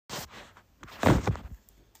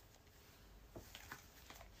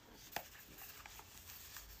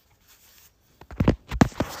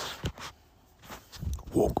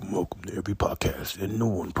Therapy Podcast and No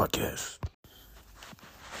One Podcast.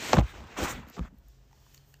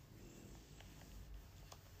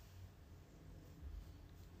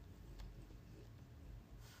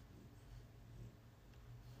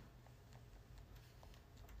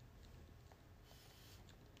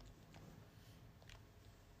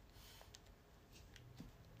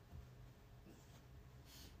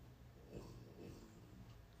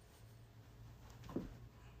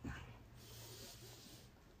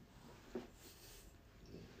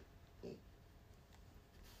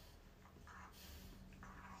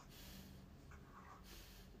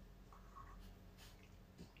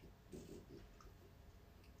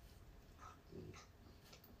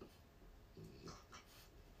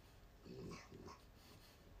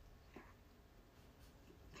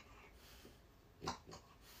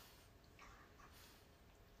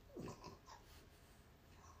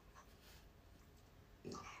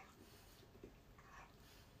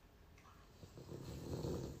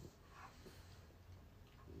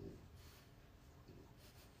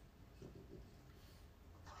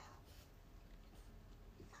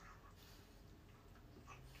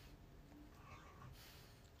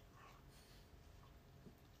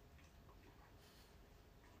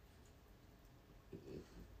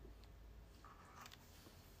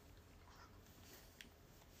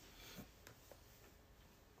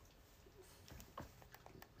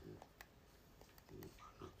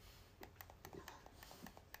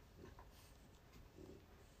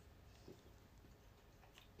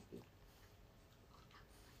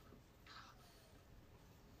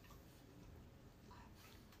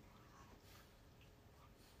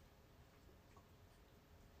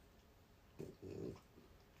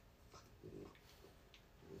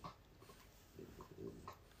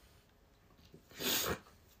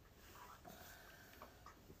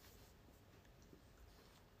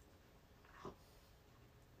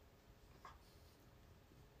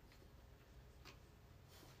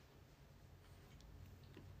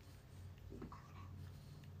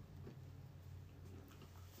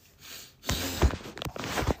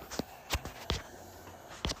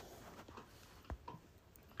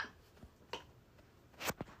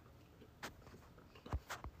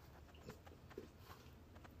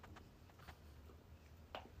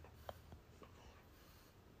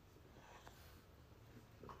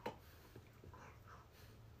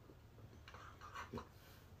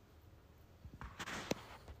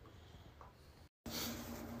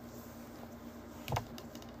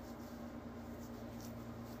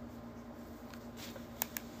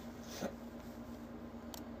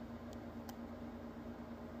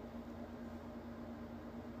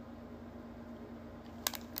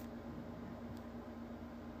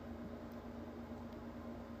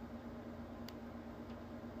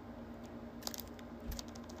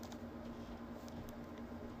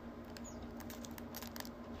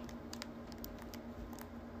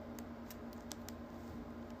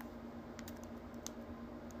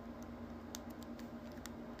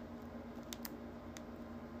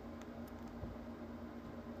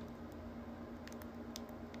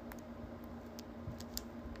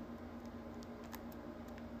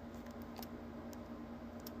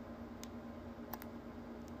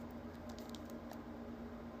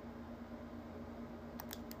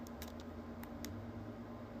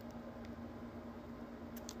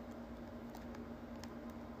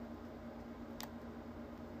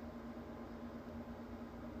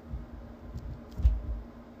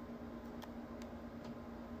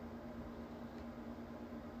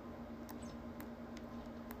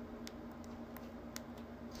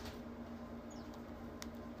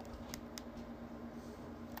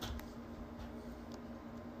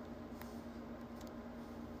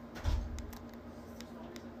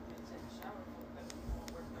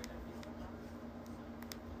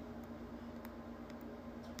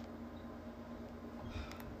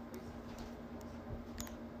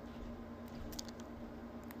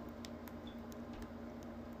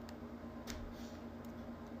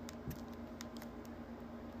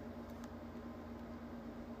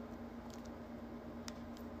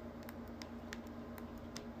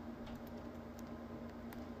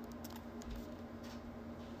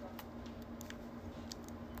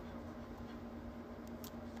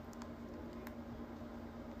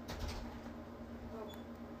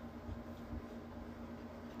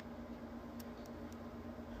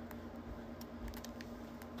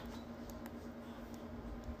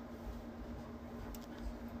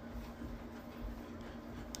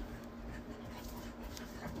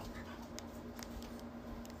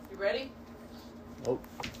 Ready? Nope.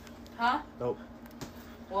 Huh? Nope.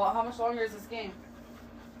 Well, how much longer is this game?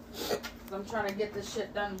 I'm trying to get this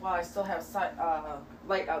shit done while I still have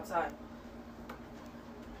light outside.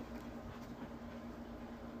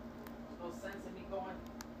 No sense in me going to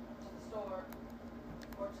the store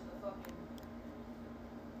or to the fucking...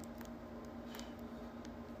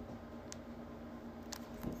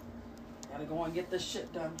 Gotta go and get this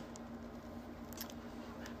shit done.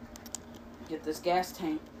 Get this gas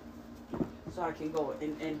tank so I can go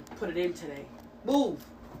and put it in today. Move! Is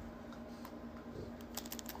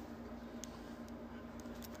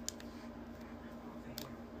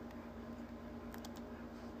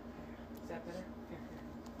that better? Here.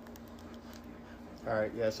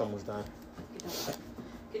 Alright, yeah, it's almost done.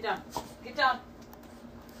 Get down. Get down.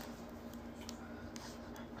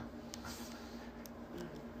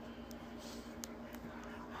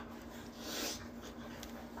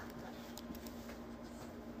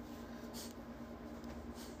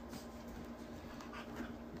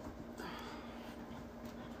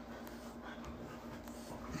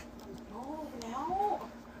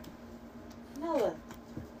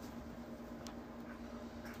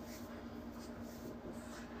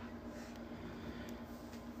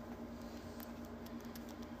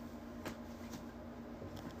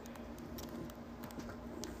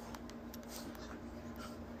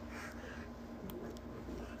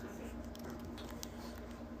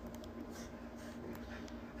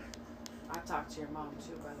 I talked to your mom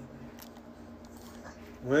too, by the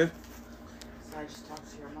way. When? So I just talked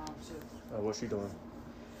to your mom too. Oh, what's she doing?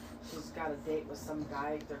 She's got a date with some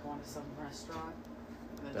guy. They're going to some restaurant.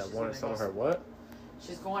 And then That she's wanted gonna some go of her what?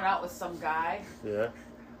 She's going out with some guy, Yeah.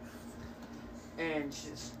 and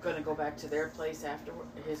she's gonna go back to their place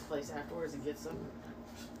his place afterwards, and get some.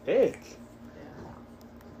 Egg. Yeah.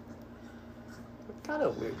 What kind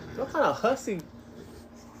of weird? What kind of hussy?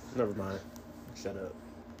 Never mind. Shut up.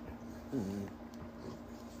 Mm-hmm.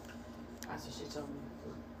 That's what she told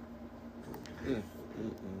me.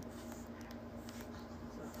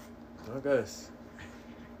 I guess.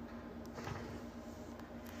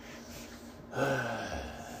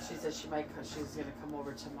 She said she's gonna come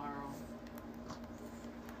over tomorrow.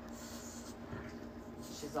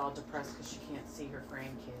 She's all depressed because she can't see her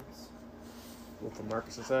grandkids. What for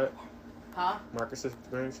Marcus is that? Huh? Marcus's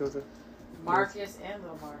grandchildren? Marcus and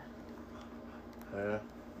Little Mar. Yeah.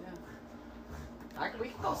 We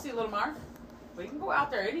can go see Little Mar. We can go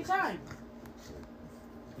out there anytime.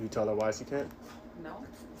 You tell her why she can't? No.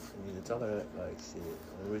 You need to tell her that, like, shit.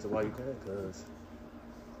 The only reason why you can't, because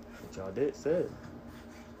what y'all said.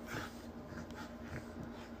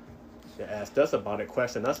 They asked us about it,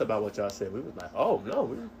 questioned us about what y'all said. We was like, oh,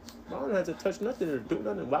 no, I don't have to touch nothing or do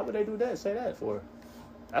nothing. Why would they do that? Say that for?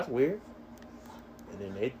 That's weird.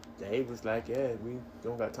 And then they was like, yeah, we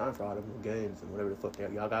don't got time for all them games and whatever the fuck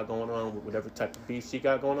y'all got going on, whatever type of beef she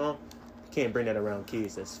got going on. You can't bring that around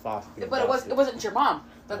kids. That's false. But it wasn't your mom.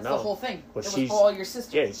 That's the whole thing. But it was all your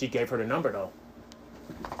sister. Yeah, she gave her the number though.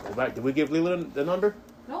 Right? Did we give Lila the number?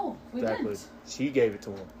 No, we Exactly. didn't. She gave it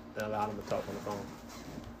to him and allowed him to talk on the phone.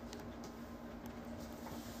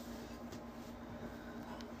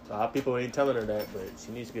 A lot of people ain't telling her that, but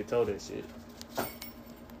she needs to get told that shit.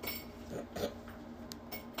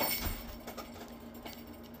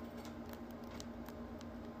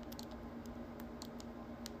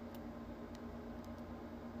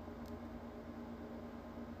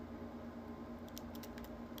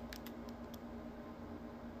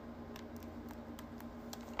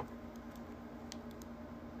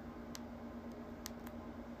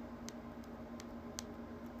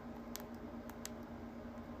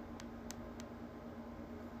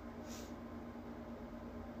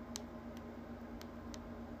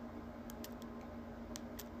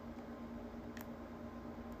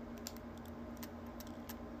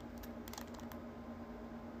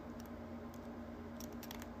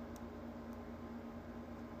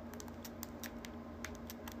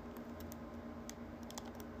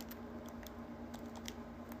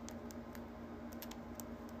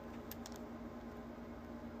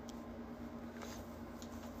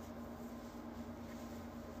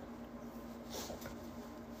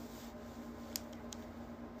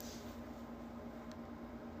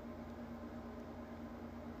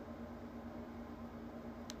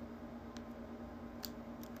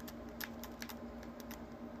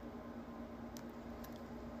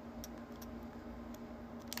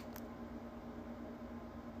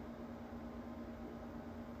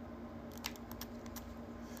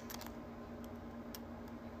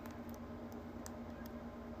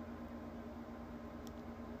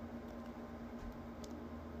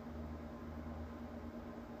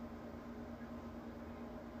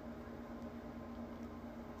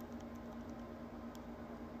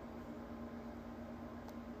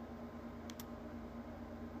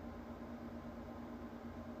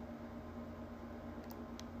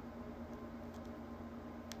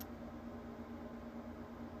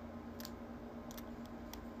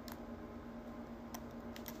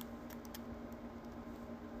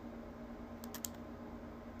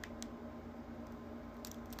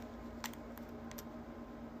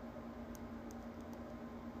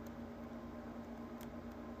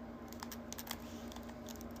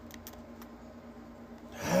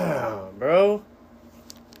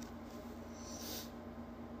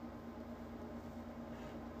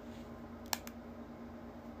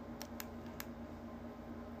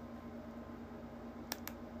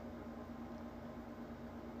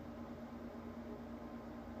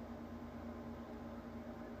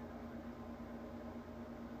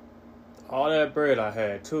 All that bread I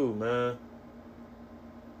had too, man.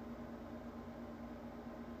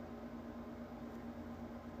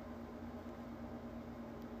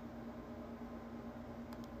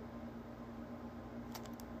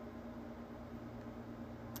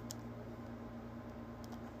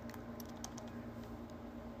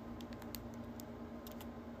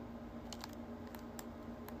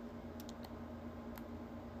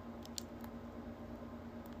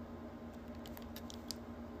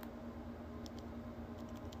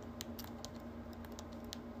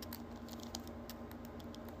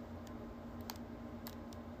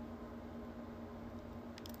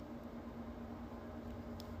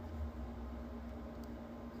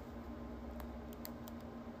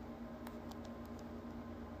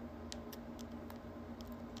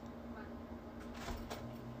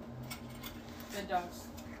 Good dogs.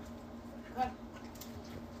 Good.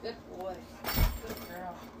 Good boy. Good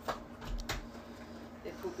girl.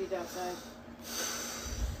 They poopied outside.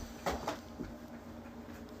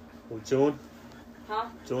 Oh, June? Huh?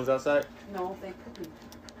 June's outside? No, they poopied.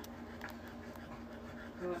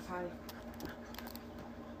 They went potty.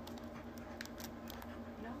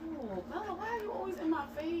 No, Bella, why are you always in my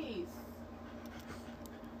face?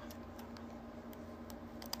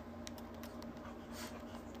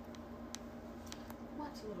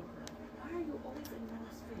 What, little girl? Why are you always in my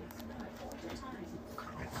face? Why? All the time.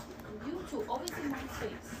 You two always in my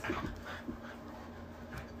face.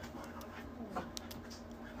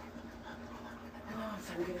 Oh, I'm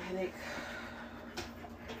starting to get a headache.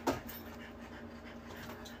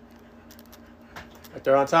 Right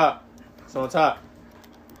there on top. It's on top.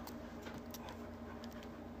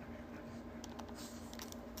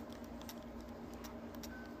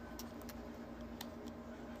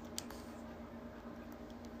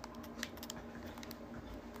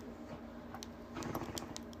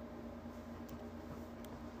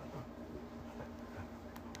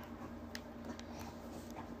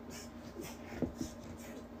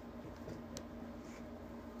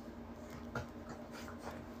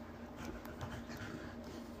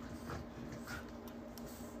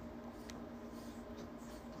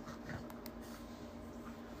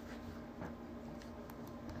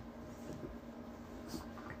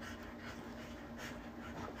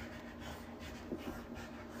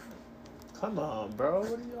 Come on, bro.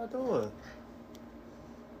 What are y'all doing?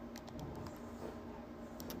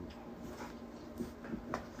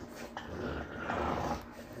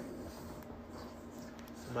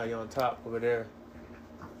 Somebody on top over there.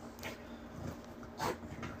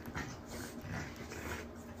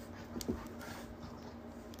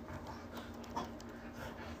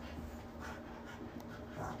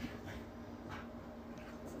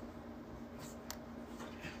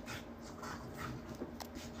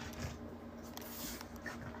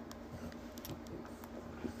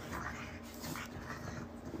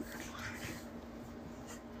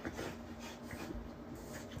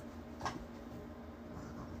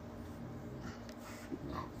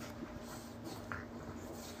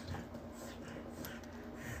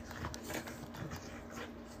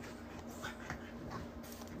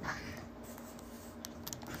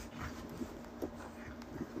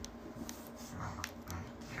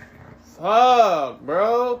 Fuck,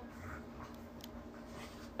 bro.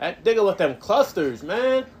 That nigga with them clusters,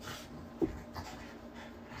 man.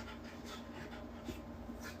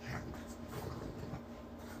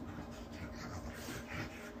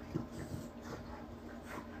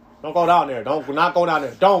 Don't go down there. Don't not go down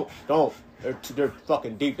there. Don't. They're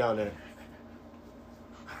fucking deep down there.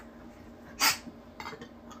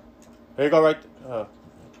 There you go, right.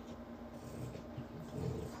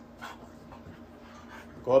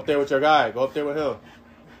 Go up there with your guy. Go up there with him.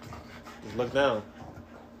 Just look down.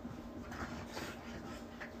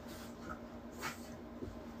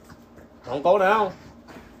 Don't go down.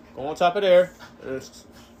 Go on top of there. Just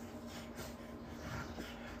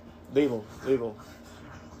leave him. Leave him.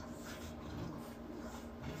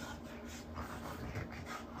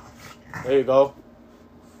 There you go.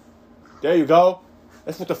 There you go.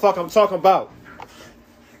 That's what the fuck I'm talking about.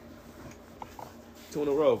 2 in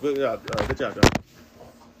a row. Good job. Good job, John.